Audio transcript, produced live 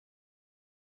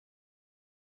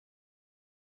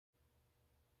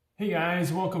Hey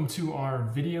guys, welcome to our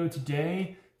video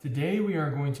today. Today we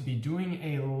are going to be doing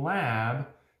a lab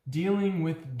dealing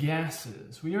with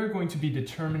gases. We are going to be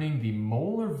determining the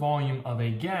molar volume of a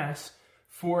gas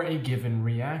for a given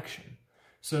reaction.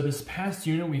 So this past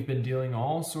unit we've been dealing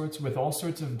with all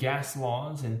sorts of gas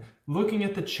laws and looking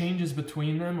at the changes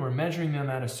between them or measuring them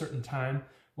at a certain time.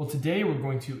 Well, today we're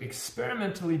going to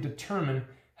experimentally determine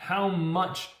how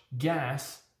much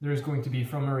gas there is going to be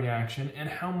from a reaction and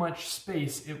how much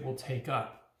space it will take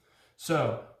up.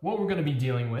 So what we're going to be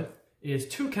dealing with is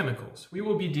two chemicals. We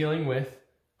will be dealing with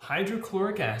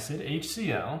hydrochloric acid,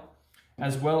 HCl,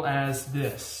 as well as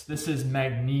this. This is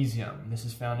magnesium. This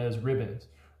is found as ribbons.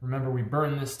 Remember, we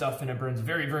burn this stuff and it burns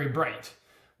very, very bright.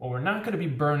 Well, we're not going to be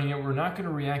burning it. We're not going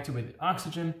to react it with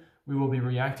oxygen. We will be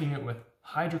reacting it with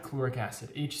hydrochloric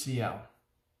acid, HCl.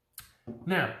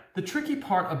 Now, the tricky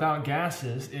part about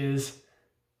gases is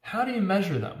how do you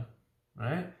measure them,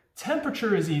 right?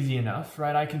 Temperature is easy enough,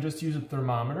 right? I can just use a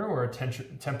thermometer or a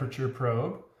temperature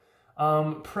probe.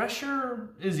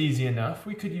 Pressure is easy enough.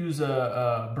 We could use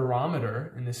a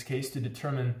barometer, in this case, to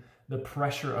determine the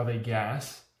pressure of a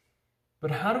gas. But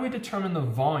how do we determine the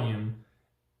volume,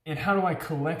 and how do I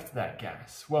collect that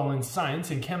gas? Well, in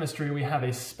science, in chemistry, we have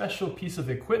a special piece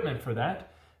of equipment for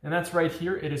that, and that's right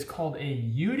here. It is called a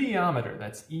eudiometer.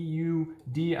 That's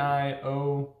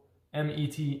E-U-D-I-O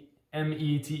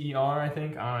M-E-T-E-R, I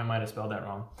think. Oh, I might have spelled that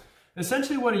wrong.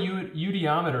 Essentially what a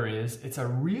eudiometer is, it's a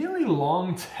really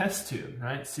long test tube,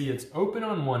 right? See, it's open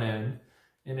on one end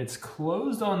and it's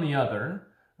closed on the other,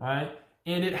 right?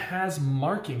 And it has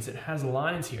markings, it has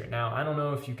lines here. Now, I don't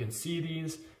know if you can see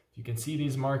these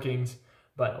markings,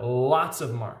 but lots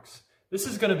of marks. This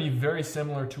is going to be very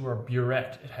similar to our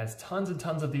burette. It has tons and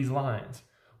tons of these lines.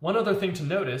 One other thing to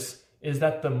notice is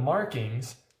that the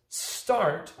markings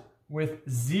start with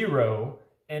 0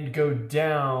 and go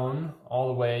down all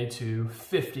the way to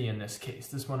 50 in this case.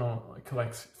 This one only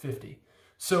collects 50.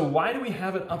 So why do we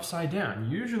have it upside down?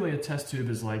 Usually a test tube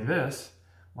is like this.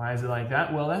 Why is it like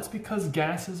that? Well, that's because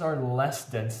gases are less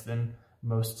dense than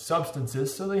most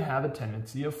substances, so they have a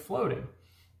tendency of floating.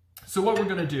 So what we're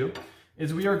going to do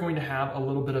is we are going to have a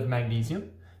little bit of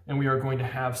magnesium, and we are going to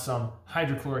have some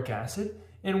hydrochloric acid,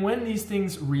 and when these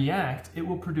things react, it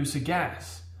will produce a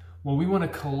gas. Well, we want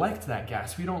to collect that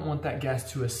gas. We don't want that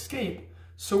gas to escape.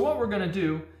 So what we're going to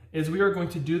do is we are going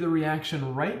to do the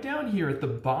reaction right down here at the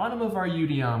bottom of our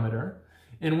eudiometer.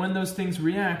 And when those things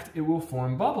react, it will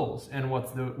form bubbles. And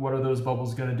what are those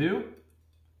bubbles going to do?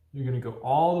 You're going to go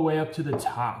all the way up to the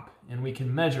top, and we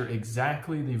can measure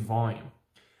exactly the volume.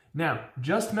 Now,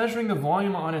 just measuring the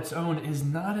volume on its own is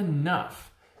not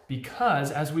enough because,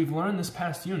 as we've learned this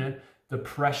past unit, the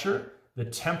pressure, the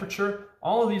temperature,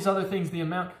 all of these other things, the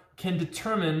amount, can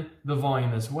determine the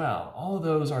volume as well. All of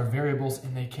those are variables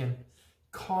and they can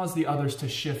cause the others to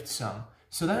shift some.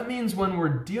 So that means when we're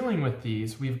dealing with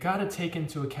these, we've got to take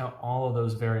into account all of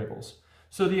those variables.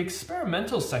 So the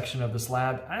experimental section of this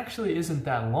lab actually isn't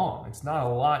that long. It's not a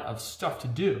lot of stuff to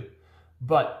do.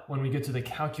 But when we get to the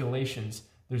calculations,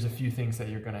 there's a few things that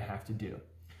you're going to have to do.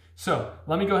 So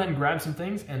let me go ahead and grab some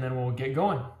things and then we'll get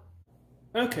going.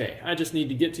 Okay, I just need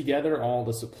to get together all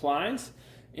the supplies.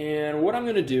 And what I'm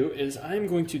going to do is I'm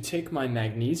going to take my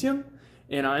magnesium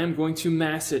and I am going to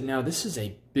mass it. Now, this is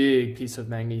a big piece of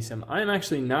magnesium. I'm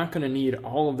actually not going to need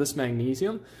all of this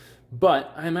magnesium,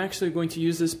 but I'm actually going to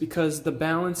use this because the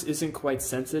balance isn't quite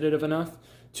sensitive enough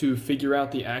to figure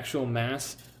out the actual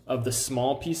mass of the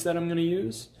small piece that I'm going to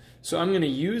use. So I'm going to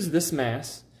use this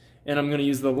mass and I'm going to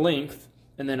use the length,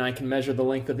 and then I can measure the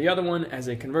length of the other one as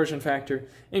a conversion factor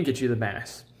and get you the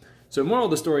mass. So moral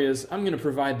of the story is I'm going to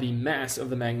provide the mass of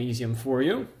the magnesium for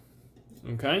you,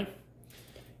 okay?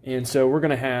 And so we're going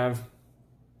to have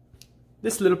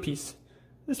this little piece,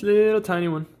 this little tiny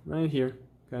one right here,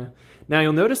 okay? Now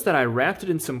you'll notice that I wrapped it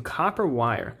in some copper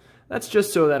wire. That's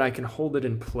just so that I can hold it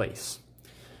in place.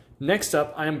 Next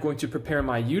up, I am going to prepare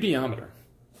my eudiometer.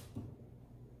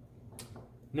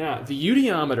 Now, the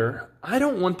eudiometer, I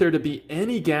don't want there to be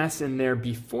any gas in there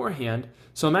beforehand,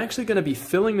 so I'm actually going to be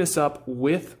filling this up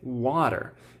with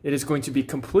water. It is going to be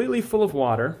completely full of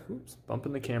water. Oops,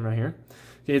 bumping the camera here.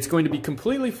 Okay, it's going to be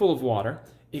completely full of water,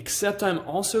 except I'm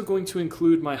also going to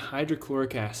include my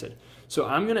hydrochloric acid. So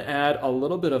I'm going to add a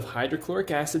little bit of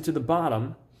hydrochloric acid to the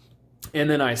bottom, and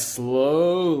then I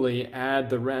slowly add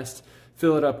the rest,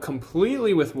 fill it up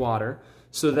completely with water,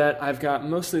 so that I've got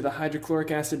mostly the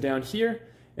hydrochloric acid down here,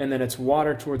 and then it's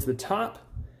water towards the top.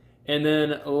 And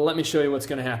then let me show you what's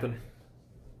going to happen.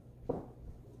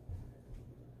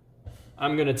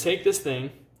 I'm going to take this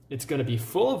thing. It's going to be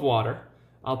full of water.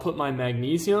 I'll put my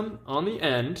magnesium on the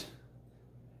end,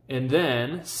 And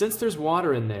then, since there's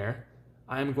water in there,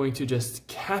 I'm going to just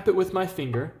cap it with my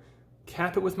finger,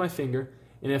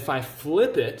 and if I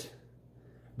flip it,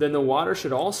 then the water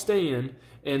should all stay in,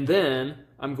 and then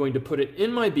I'm going to put it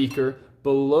in my beaker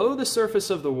below the surface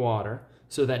of the water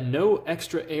so that no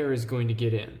extra air is going to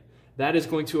get in. That is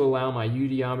going to allow my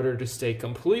eudiometer to stay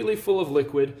completely full of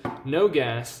liquid, no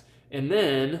gas, and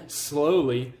then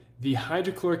slowly the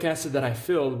hydrochloric acid that I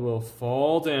filled will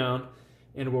fall down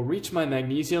and will reach my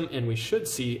magnesium, and we should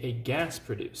see a gas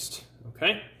produced.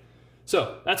 Okay?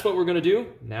 So that's what we're going to do.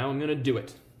 Now I'm going to do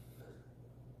it.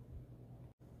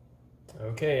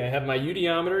 Okay, I have my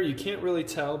eudiometer. You can't really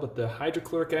tell, but the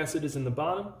hydrochloric acid is in the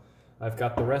bottom. I've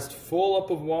got the rest full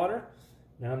up of water.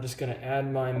 Now I'm just going to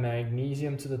add my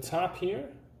magnesium to the top here.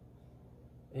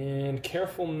 And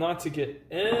careful not to get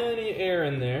any air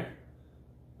in there.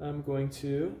 I'm going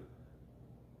to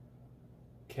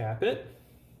cap it.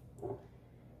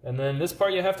 And then this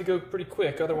part you have to go pretty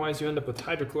quick, otherwise you end up with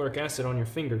hydrochloric acid on your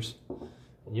fingers.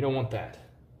 And you don't want that.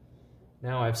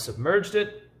 Now I've submerged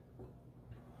it.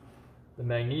 The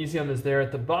magnesium is there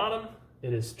at the bottom.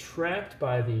 It is trapped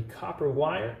by the copper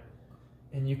wire.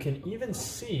 And you can even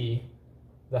see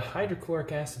the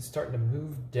hydrochloric acid starting to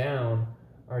move down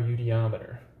our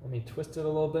eudiometer. Let me twist it a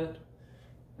little bit.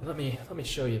 Let me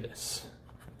show you this.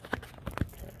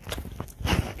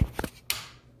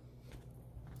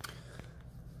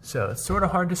 So it's sort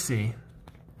of hard to see,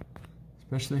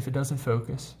 especially if it doesn't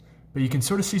focus, but you can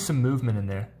sort of see some movement in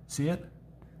there. See it?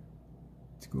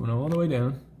 It's going all the way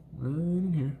down, right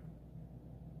in here.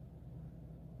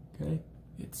 Okay,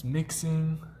 it's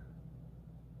mixing,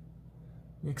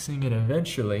 and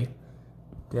eventually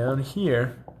down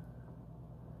here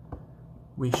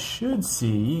we should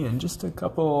see in just a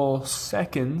couple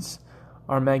seconds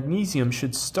our magnesium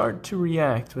should start to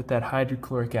react with that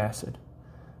hydrochloric acid.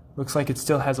 Looks like it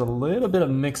still has a little bit of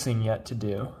mixing yet to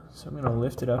do, so I'm going to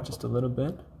lift it up just a little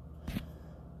bit.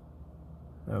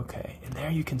 Okay, and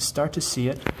there you can start to see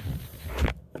it.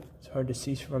 It's hard to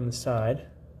see from the side.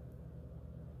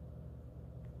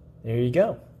 There you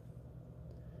go.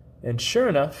 And sure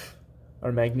enough,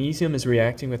 our magnesium is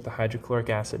reacting with the hydrochloric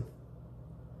acid.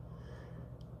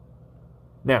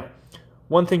 Now,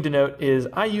 one thing to note is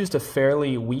I used a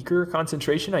fairly weaker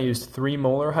concentration. I used 3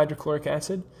 molar hydrochloric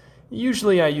acid.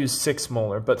 Usually I use 6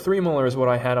 molar, but 3 molar is what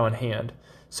I had on hand,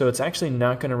 so it's actually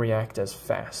not going to react as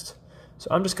fast. So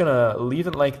I'm just going to leave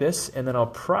it like this, and then I'll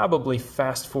probably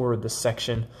fast forward this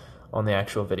section on the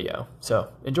actual video.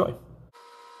 So enjoy.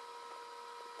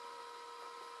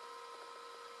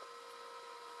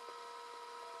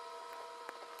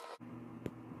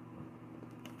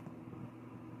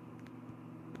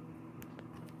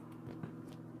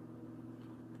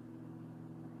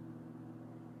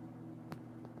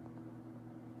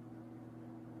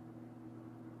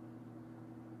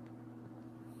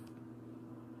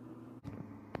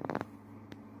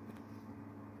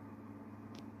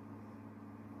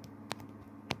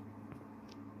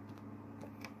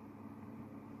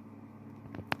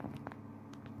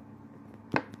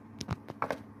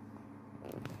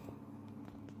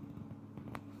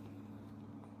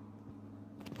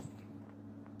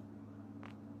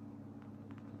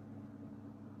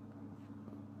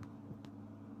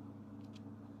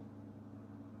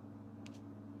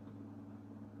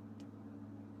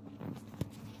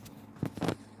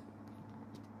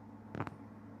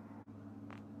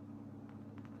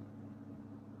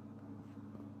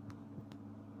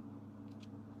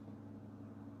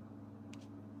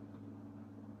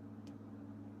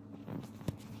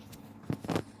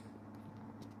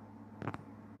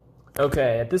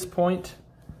 Okay, at this point,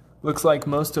 looks like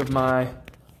most of my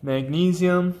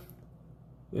magnesium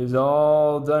is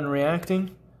all done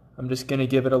reacting. I'm just going to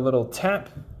give it a little tap.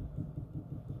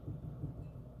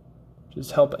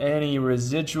 Just help any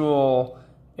residual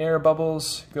air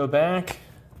bubbles go back.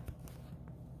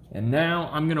 And now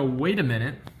I'm going to wait a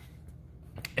minute,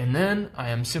 and then I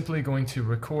am simply going to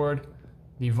record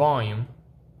the volume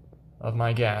of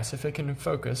my gas. If it can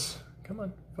focus. Come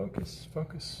on, focus,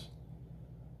 focus.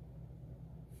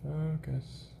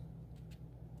 Focus.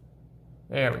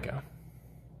 There we go.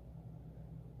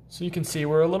 So you can see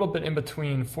we're a little bit in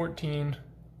between 14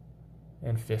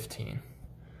 and 15.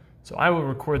 So I will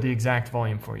record the exact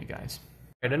volume for you guys.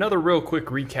 And another real quick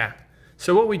recap.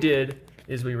 So what we did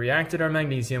is we reacted our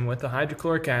magnesium with the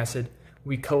hydrochloric acid.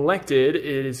 We collected,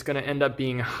 it is going to end up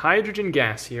being hydrogen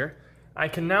gas here. I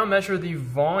can now measure the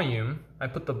volume. I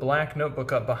put the black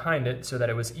notebook up behind it so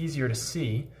that it was easier to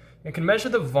see. I can measure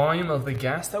the volume of the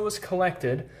gas that was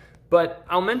collected, but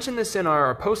I'll mention this in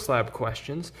our post-lab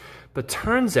questions, but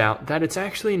turns out that it's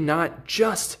actually not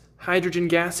just hydrogen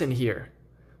gas in here.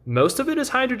 Most of it is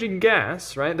hydrogen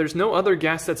gas, right? There's no other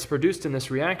gas that's produced in this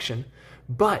reaction,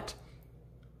 but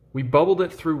we bubbled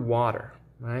it through water,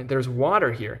 right? There's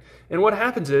water here. And what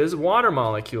happens is water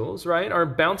molecules, right, are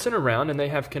bouncing around and they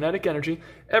have kinetic energy.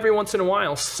 Every once in a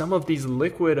while, some of these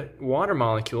liquid water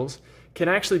molecules can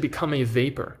actually become a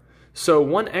vapor. So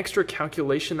one extra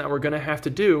calculation that we're going to have to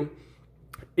do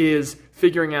is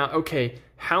figuring out, okay,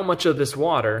 how much of this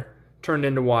water turned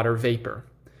into water vapor.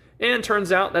 And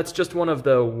turns out that's just one of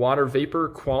the water vapor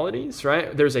qualities,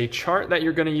 right? There's a chart that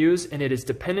you're going to use, and it is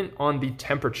dependent on the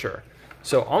temperature.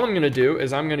 So all I'm going to do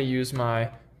is I'm going to use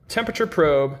my temperature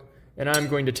probe, and I'm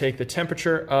going to take the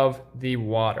temperature of the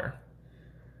water.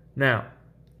 Now,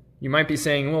 you might be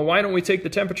saying, well, why don't we take the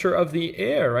temperature of the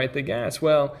air, right, the gas?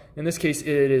 Well, in this case,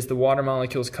 it is the water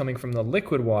molecules coming from the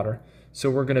liquid water,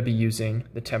 so we're going to be using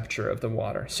the temperature of the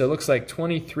water. So it looks like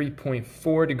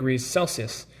 23.4 degrees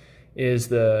Celsius is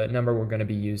the number we're going to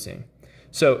be using.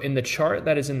 So in the chart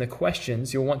that is in the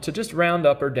questions, you'll want to just round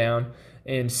up or down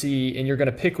and see, and you're going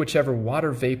to pick whichever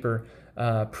water vapor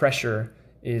pressure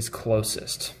is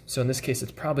closest. So in this case,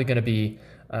 it's probably going to be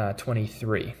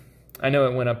 23. I know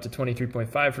it went up to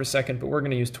 23.5 for a second, but we're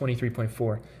going to use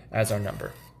 23.4 as our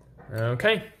number.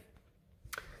 Okay.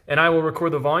 And I will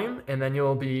record the volume, and then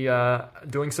you'll be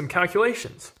doing some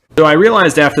calculations. So I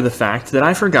realized after the fact that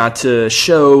I forgot to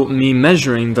show me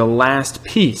measuring the last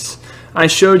piece. I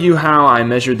showed you how I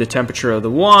measured the temperature of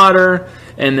the water,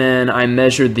 and then I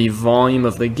measured the volume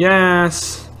of the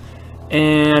gas,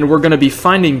 and we're going to be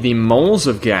finding the moles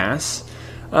of gas.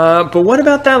 But what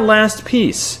about that last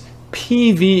piece?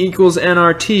 PV equals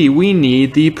nRT. We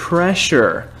need the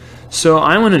pressure. So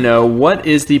I want to know, what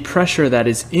is the pressure that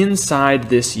is inside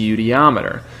this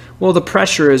eudiometer? Well, the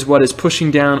pressure is what is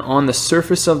pushing down on the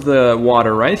surface of the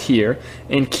water right here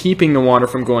and keeping the water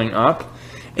from going up.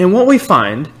 And what we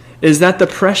find is that the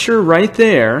pressure right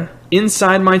there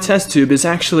inside my test tube is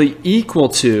actually equal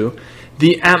to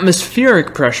the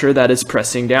atmospheric pressure that is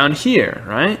pressing down here,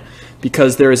 right?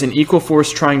 Because there is an equal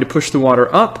force trying to push the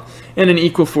water up and an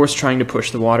equal force trying to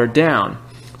push the water down.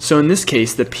 So in this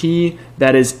case, the P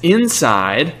that is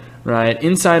inside, right,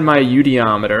 inside my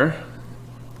eudiometer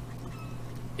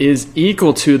is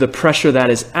equal to the pressure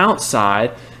that is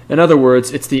outside. In other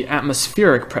words, it's the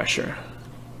atmospheric pressure.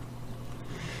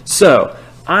 So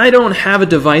I don't have a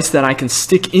device that I can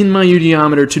stick in my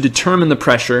eudiometer to determine the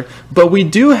pressure, but we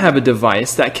do have a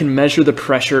device that can measure the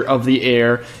pressure of the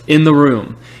air in the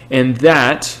room, and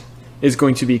that is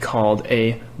going to be called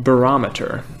a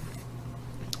barometer.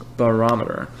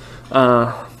 Barometer.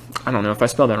 I don't know if I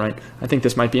spelled that right. I think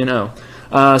this might be an O.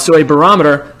 So a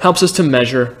barometer helps us to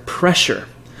measure pressure.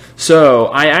 So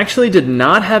I actually did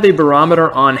not have a barometer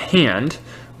on hand,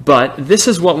 but this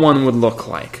is what one would look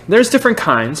like. There's different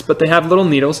kinds, but they have little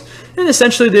needles, and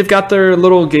essentially they've got their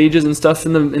little gauges and stuff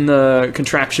in the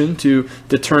contraption to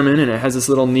determine, and it has this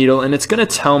little needle, and it's going to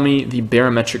tell me the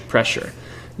barometric pressure.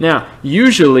 Now,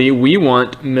 usually we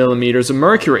want millimeters of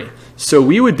mercury, so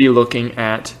we would be looking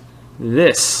at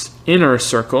this inner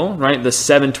circle, right? The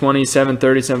 720,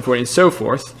 730, 740, and so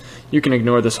forth. You can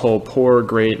ignore this whole poor,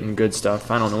 great, and good stuff.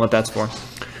 I don't know what that's for.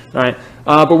 All right,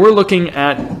 but we're looking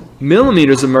at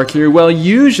millimeters of mercury. Well,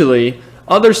 usually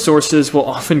other sources will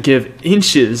often give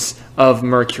inches of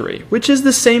mercury, which is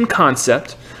the same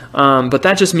concept, but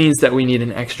that just means that we need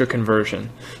an extra conversion.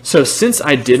 So since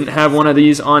I didn't have one of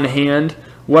these on hand,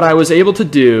 what I was able to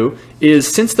do is,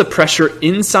 since the pressure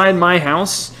inside my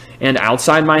house and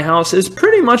outside my house is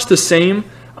pretty much the same,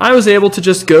 I was able to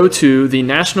just go to the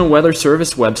National Weather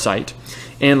Service website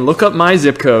and look up my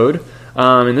zip code.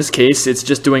 In this case, it's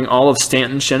just doing all of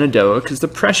Stanton, Shenandoah, because the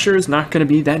pressure is not going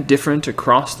to be that different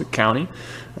across the county.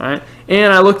 Right?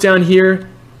 And I look down here,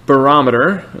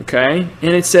 barometer, okay,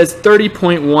 and it says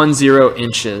 30.10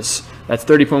 inches. That's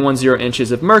 30.10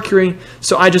 inches of mercury,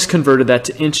 so I just converted that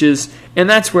to inches, and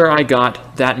that's where I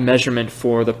got that measurement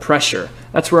for the pressure.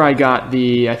 That's where I got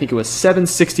the, I think it was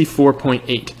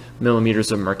 764.8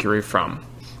 millimeters of mercury from.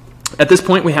 At this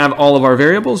point, we have all of our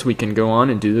variables. We can go on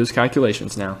and do those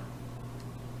calculations now.